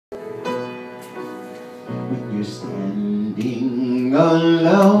when you're standing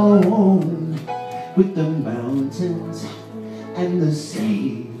alone with the mountains and the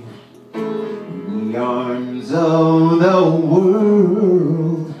sea, in the arms of the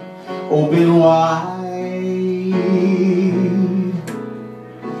world open wide,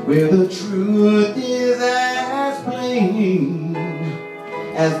 where the truth is as plain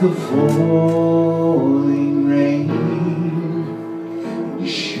as the falling rain,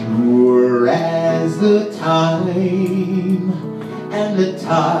 sure as the time and the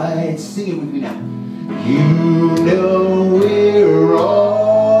tide. Sing it with me now. You know we're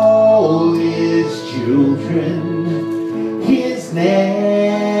all His children, His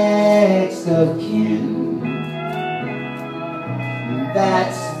next of kin.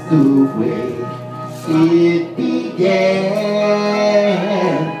 That's the way it began.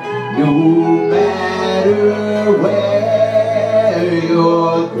 No matter where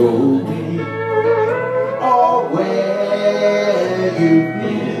you're going or where you've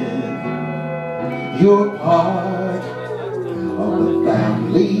been, you're part of the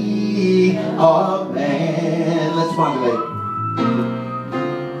family of man. Let's modulate.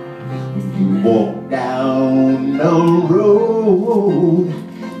 When you walk down the road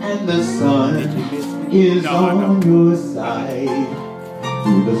and the sun is on your side,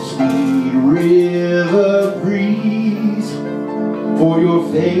 through the sweet river breeze for your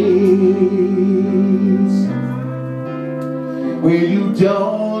face, where you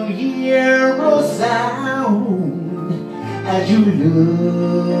don't hear a sound as you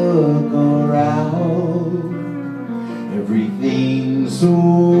look around, everything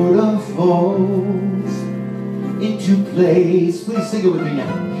sort of falls into place. Please sing it with me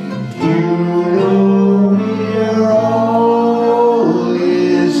now. You know we're all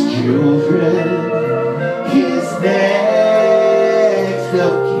His children, His next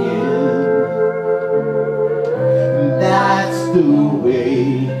of kin. That's the way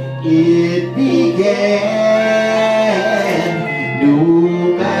it began. No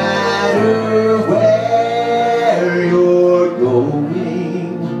matter where you're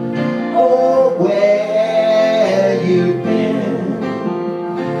going or where you've been,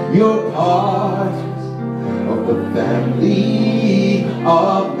 you're part of the family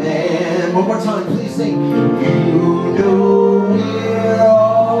of man. One more time, please sing. You know we're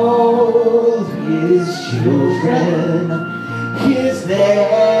all His children, His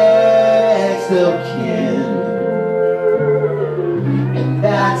next of kin. And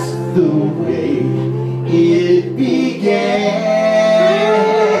that's the way it began.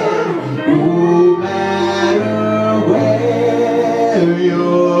 No matter where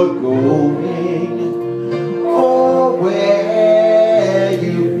you're going or where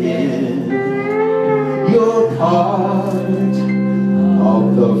you've been, you're part of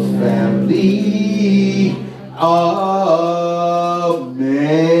the family of